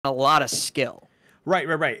a lot of skill.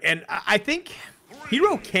 Right. And I think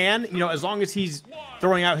Hero can, as long as he's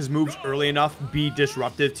throwing out his moves early enough, be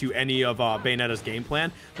disruptive to any of Bayonetta's game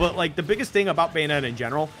plan. But, like, the biggest thing about Bayonetta in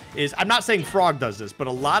general is, I'm not saying Frawg does this, but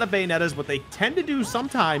a lot of Bayonettas, what they tend to do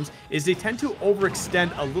sometimes is they tend to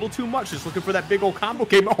overextend a little too much, just looking for that big old combo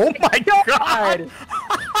game. Oh my god!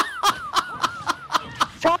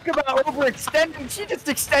 Talk about overextending. She just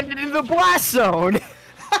extended into the blast zone.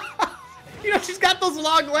 She's got those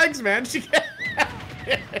long legs, man. She can't.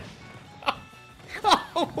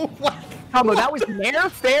 Oh, what? Combo, that was nair,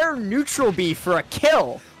 fair, neutral B for a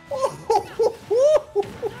kill.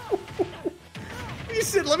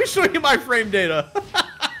 Let me show you my frame data.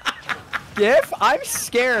 Gif, I'm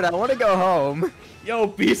scared. I want to go home. Yo,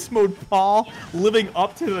 Beast Mode Paul living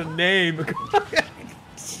up to the name.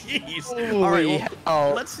 Jeez. All right,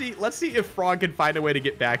 well, let's see if Frawg can find a way to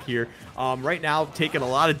get back here. Right now, taking a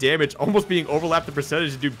lot of damage, almost being overlapped the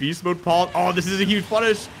percentage to do Beast Mode Paul. Oh, this is a huge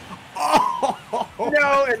punish. Oh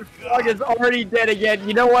no, and Frawg is already dead again.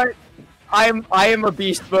 You know what? I am a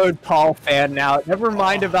Beast Mode Paul fan now. Never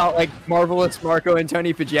mind about like Marvelous Marco and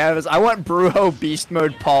Tony Pajamas. I want Brujo Beast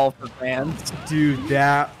Mode Paul for fans. Dude,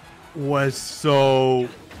 that was so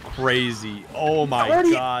crazy. Oh my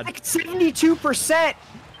god. Like 72%.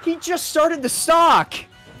 He just started the stock.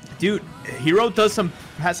 Dude, Hero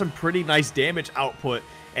has some pretty nice damage output.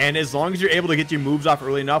 And as long as you're able to get your moves off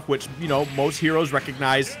early enough, which, most heroes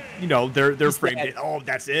recognize, their frame data. Oh,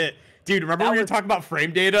 that's it. Dude, remember when we were talking about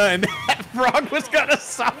frame data and that Frawg was going to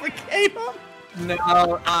suffocate him?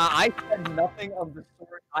 No, I said nothing of the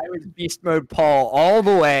sort. I was Beast Mode Paul all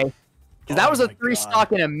the way. Because that was a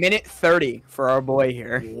 3-stock in a minute 30 for our boy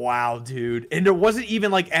here. Wow, dude. And there wasn't even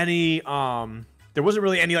like any, there wasn't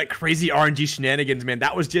really any like crazy RNG shenanigans, man.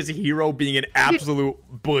 That was just a Hero being an absolute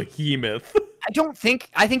behemoth.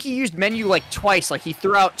 I think he used menu like twice. Like he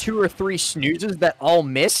threw out 2 or 3 snoozes that all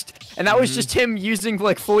missed. And that was just him using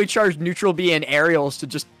like fully charged neutral B and aerials to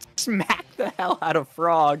just smack the hell out of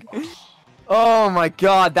Frawg. Oh my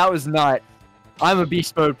god, that was nut. I'm a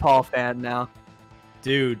Beast Mode Paul fan now.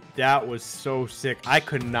 Dude, that was so sick. I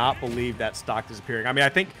could not believe that stock disappearing. I mean, I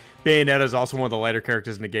think Bayonetta is also one of the lighter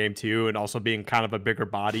characters in the game too, and also being kind of a bigger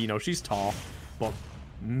body. She's tall. But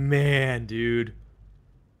man, dude.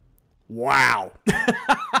 Wow.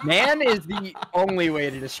 Man is the only way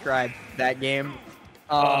to describe that game.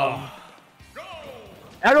 Now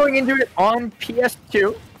going into it on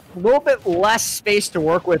PS2, a little bit less space to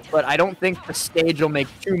work with, but I don't think the stage will make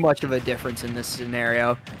too much of a difference in this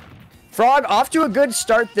scenario. Frawg off to a good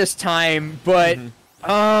start this time, but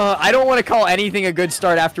I don't want to call anything a good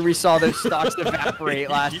start after we saw those stocks evaporate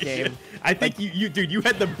last game. I think dude, you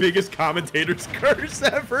had the biggest commentator's curse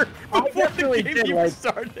ever before the game even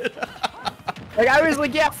started. Like, I was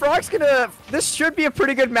like, yeah, Frog's this should be a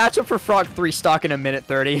pretty good matchup for Frawg 3-stock in a minute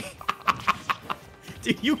 30.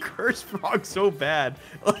 Dude, you curse Frawg so bad.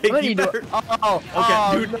 Like, you better...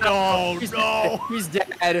 Dude, no. He's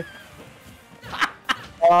dead.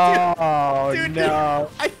 Oh, dude, no.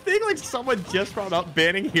 I think, like, someone just brought up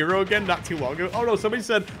banning Hero again not too long ago. Oh, no, somebody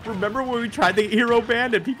said, remember when we tried the Hero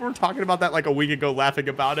ban? And people were talking about that, like, a week ago, laughing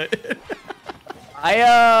about it.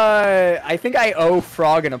 I think I owe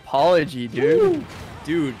Frawg an apology, dude. Ooh.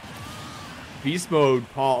 Dude. Beast Mode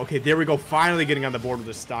Paul. Okay, there we go. Finally getting on the board with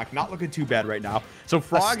this stock. Not looking too bad right now. So,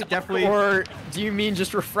 Frawg definitely... Or do you mean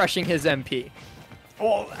just refreshing his MP?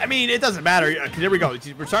 Well, I mean, it doesn't matter. There we go.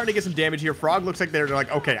 We're starting to get some damage here. Frawg looks like they're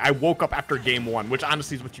like, okay, I woke up after game 1, which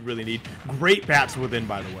honestly is what you really need. Great bats within,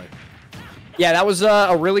 by the way. Yeah, that was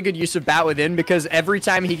a really good use of bat within because every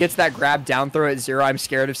time he gets that grab down throw at 0, I'm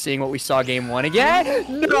scared of seeing what we saw game 1 again.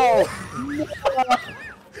 No!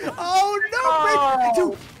 Oh, no!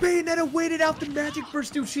 Dude, Bayonetta waited out the magic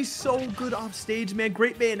burst. Dude, she's so good off stage, man.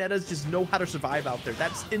 Great Bayonettas just know how to survive out there.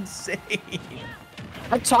 That's insane.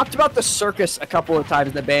 I've talked about the circus a couple of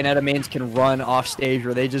times that Bayonetta mains can run off stage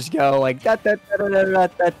where they just go like da da da da da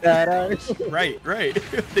da da da. Right.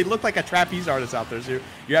 They look like a trapeze artist out there, so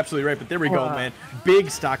you're absolutely right. But there we go, man. Big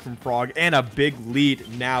stock from Frawg and a big lead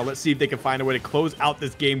now. Let's see if they can find a way to close out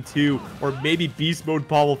this game 2, or maybe Beast Mode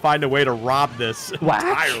Paul will find a way to rob this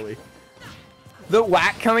entirely. The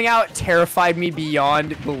whack coming out terrified me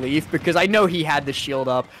beyond belief because I know he had the shield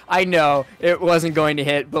up. I know it wasn't going to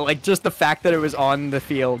hit, but like just the fact that it was on the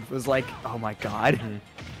field was like, oh my god.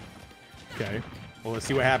 Okay. Well, let's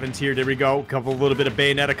see what happens here. There we go. A little bit of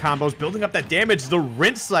Bayonetta combos, building up that damage. The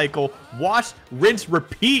rinse cycle. Wash, rinse,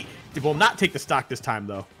 repeat. It will not take the stock this time,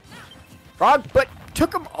 though. Frawg, but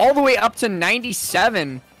took him all the way up to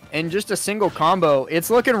 97 in just a single combo. It's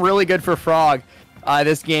looking really good for Frawg.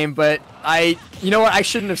 This game, but you know what? I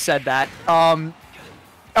shouldn't have said that.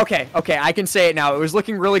 Okay, I can say it now. It was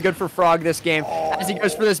looking really good for frawg this game. As he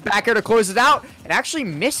goes for this back air to close it out, it actually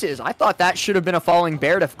misses. I thought that should have been a falling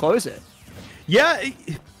bear to close it. Yeah,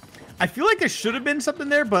 I feel like there should have been something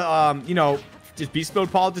there, but, you know, just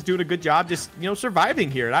BeastModePaul just doing a good job just, you know, surviving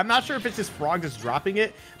here. I'm not sure if it's just frawg just dropping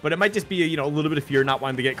it, but it might just be, you know, a little bit of fear not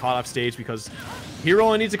wanting to get caught off stage because Hero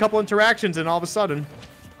only needs a couple interactions and all of a sudden.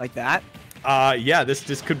 Like that? Yeah,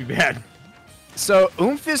 this could be bad. So,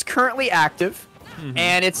 Oomph is currently active.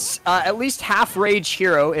 And it's at least half rage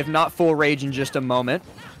Hero, if not full rage in just a moment.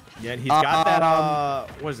 Yeah, and he's got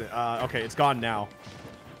that, what is it? Okay, it's gone now.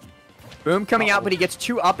 Boom coming out, but he gets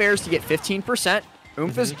 2 up airs to get 15%.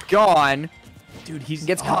 Oomph is gone. Dude, he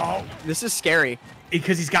gets caught. This is scary.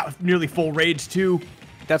 Because he's got nearly full rage, too.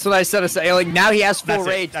 That's what I said. Like, now he has full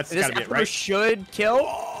rage. That's this gotta be it, right? should kill.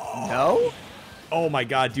 No? Oh my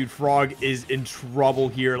god, dude, frawg is in trouble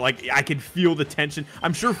here. Like, I can feel the tension.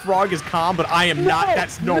 I'm sure frawg is calm, but I am not.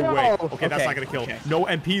 That's no way. Okay, that's not gonna kill. No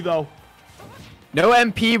MP, though. No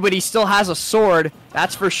MP, but he still has a sword.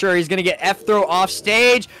 That's for sure. He's gonna get F-throw off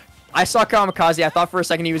stage. I saw Kamikaze. I thought for a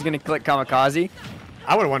second he was gonna click Kamikaze.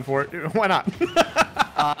 I would have won for it. Why not?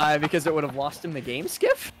 Because it would have lost him the game,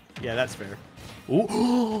 Skiff. Yeah, that's fair.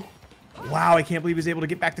 Ooh. Wow, I can't believe he was able to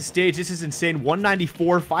get back to stage. This is insane.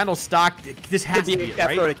 194 final stock. This has to be it,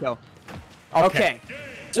 right? To kill. Okay.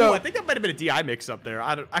 So I think that might have been a DI mix-up there.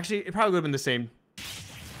 Actually, it probably would have been the same.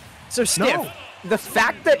 So, Skiff, the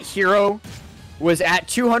fact that Hero was at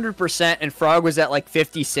 200% and frawg was at like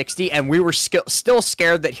 50, 60, and we were still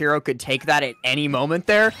scared that Hero could take that at any moment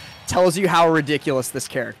there, tells you how ridiculous this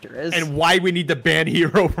character is. And why we need to ban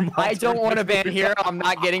Hero from I don't want to ban Hero. I'm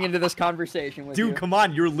not getting into this conversation with you. Dude, come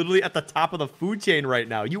on. You're literally at the top of the food chain right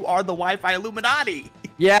now. You are the Wi-Fi Illuminati.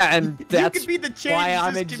 Yeah, and that's you could be the why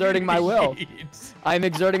I'm exerting my will. I'm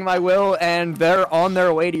exerting my will, and they're on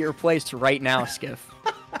their way to your place right now, Skiff.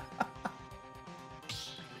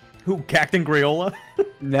 Who, Cactin Grayola?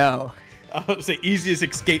 No. I would say easiest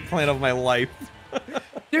escape plan of my life.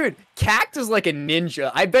 Dude, Cact is like a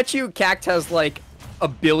ninja. I bet you Cact has like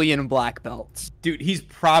 1 billion black belts. Dude, he's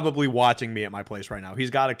probably watching me at my place right now.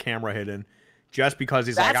 He's got a camera hidden just because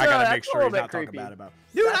he's like, I gotta make sure he's not talking bad about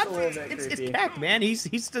it. Dude, it's Cact, man. He's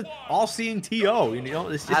the all-seeing TO. You know,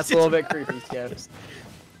 it's just, that's a little bit creepy, Skiff.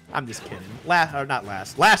 I'm just kidding.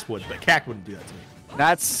 Last would, but Cact wouldn't do that to me.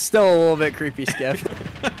 That's still a little bit creepy, Skiff.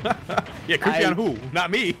 Yeah, creepy on who? Not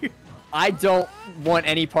me. I don't want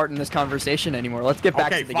any part in this conversation anymore. Let's get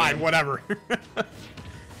back to the game. Okay, fine, whatever. All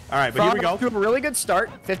right, but here we go. To a really good start.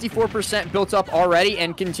 54% built up already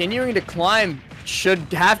and continuing to climb. Should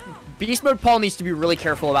have... BeastModePaul needs to be really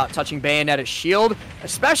careful about touching Bayonetta's shield,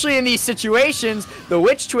 especially in these situations. The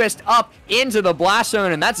Witch Twist up into the Blast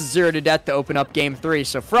Zone, and that's 0 to death to open up Game 3.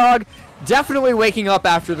 So frawg definitely waking up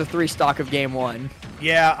after the 3 stock of Game 1.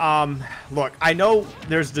 Yeah, look, I know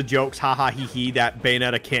there's the jokes, haha, hee hee, that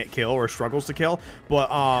Bayonetta can't kill or struggles to kill, but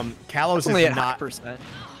Kalos is only at not. 0.5%.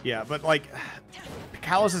 Yeah, but like,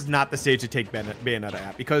 Kalos is not the stage to take Bayonetta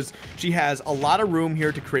at because she has a lot of room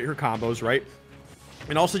here to create her combos, right?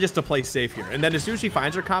 And also just to play safe here. And then as soon as she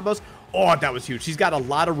finds her combos, oh, that was huge. She's got a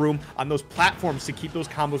lot of room on those platforms to keep those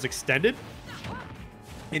combos extended.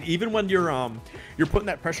 And even when you're putting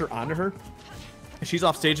that pressure onto her, she's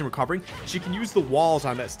off stage and recovering, she can use the walls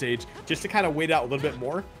on that stage just to kind of wait out a little bit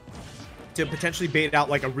more to potentially bait out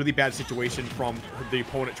like a really bad situation from the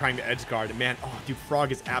opponent trying to edge guard. And man, oh dude,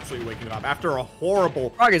 frawg is absolutely waking up after a horrible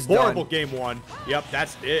game 1. Yep,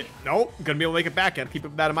 that's it. Nope, gonna be able to make it back. Gotta keep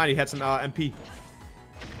that in mind. He had some MP.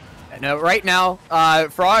 No, right now,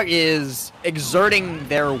 frawg is exerting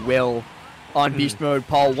their will on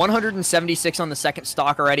BeastModePaul. 176 on the second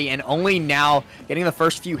stock already, and only now getting the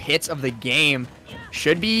first few hits of the game.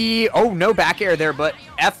 Should be... Oh, no back air there, but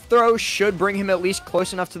F-throw should bring him at least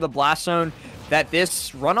close enough to the Blast Zone that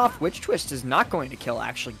this runoff Witch Twist is not going to kill,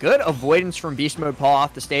 actually. Good avoidance from BeastModePaul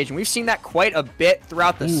off the stage, and we've seen that quite a bit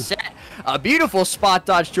throughout the set. A beautiful spot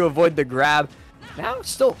dodge to avoid the grab. Now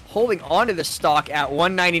still holding on to the stock at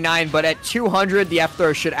 199, but at 200, the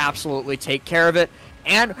F-throw should absolutely take care of it.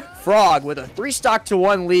 And frawg with a 3 stock to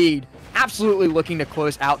 1 lead, absolutely looking to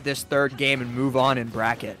close out this third game and move on in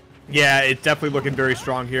bracket. Yeah, it's definitely looking very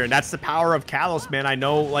strong here, and that's the power of Kalos, man. I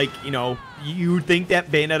know, like, you know, you think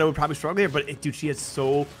that Bayonetta would probably struggle here, but dude, she has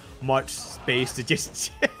so much space to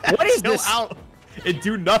just what is chill this? Out and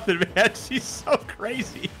do nothing, man. She's so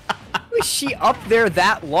crazy. How is she up there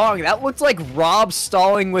that long? That looks like Rob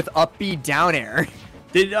stalling with up B down air.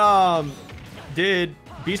 Did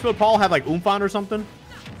BeastModePaul have like oomph on or something?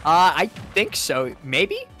 I think so.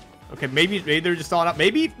 Maybe? Okay, maybe they're just stalling out.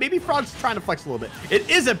 Maybe Frog's trying to flex a little bit. It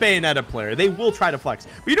is a Bayonetta player. They will try to flex.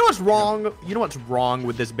 But you know what's wrong? You know what's wrong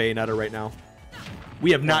with this Bayonetta right now?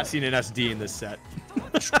 We have not seen an SD in this set.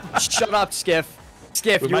 Shut up, Skiff.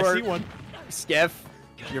 Skiff, We might see one. Skiff,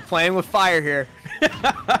 you're playing with fire here.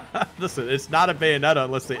 Listen, it's not a Bayonetta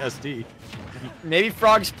unless they SD. Maybe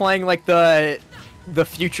Frog's playing like the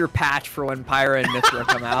future patch for when Pyra and Mithra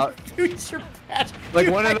come out. Future patch. Like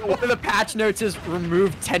one of the patch notes is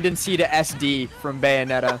remove tendency to SD from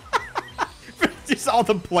Bayonetta. Just all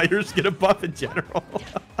the players get a buff in general.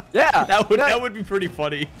 Yeah, that would be pretty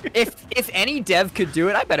funny. If any dev could do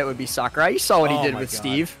it, I bet it would be Sakurai. You saw what he did with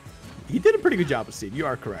Steve. He did a pretty good job with Steve. You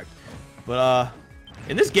are correct. But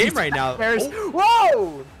in this game right now,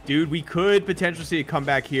 whoa, dude, we could potentially see a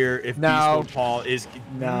comeback here if BeastModePaul is.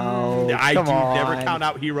 I do never count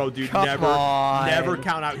out Hero, dude. Never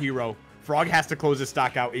count out Hero. Frog has to close his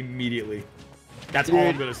stock out immediately. That's all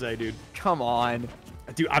I'm gonna say, dude. Come on,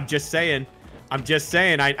 dude. I'm just saying.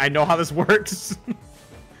 I know how this works.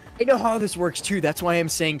 I know how this works too. That's why I'm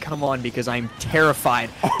saying come on, because I'm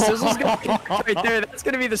terrified. So this is gonna be right there. That's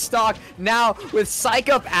gonna be the stock. Now with Psych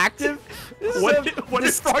Up active, what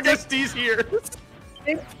if Frog SD's here?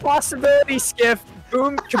 Possibility, Skiff.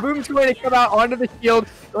 Boom, Kaboom's going to come out onto the shield,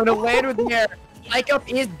 going to land with the air. Psych Up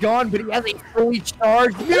is gone, but he has a fully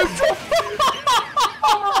charged neutral.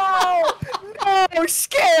 No,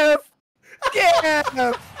 Skiff!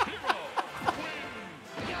 Skiff!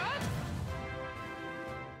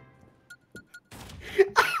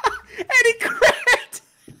 And he cracked!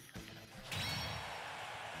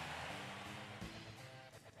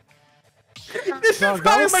 This is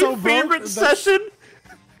probably my favorite session.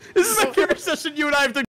 This is my favorite session you and I have done.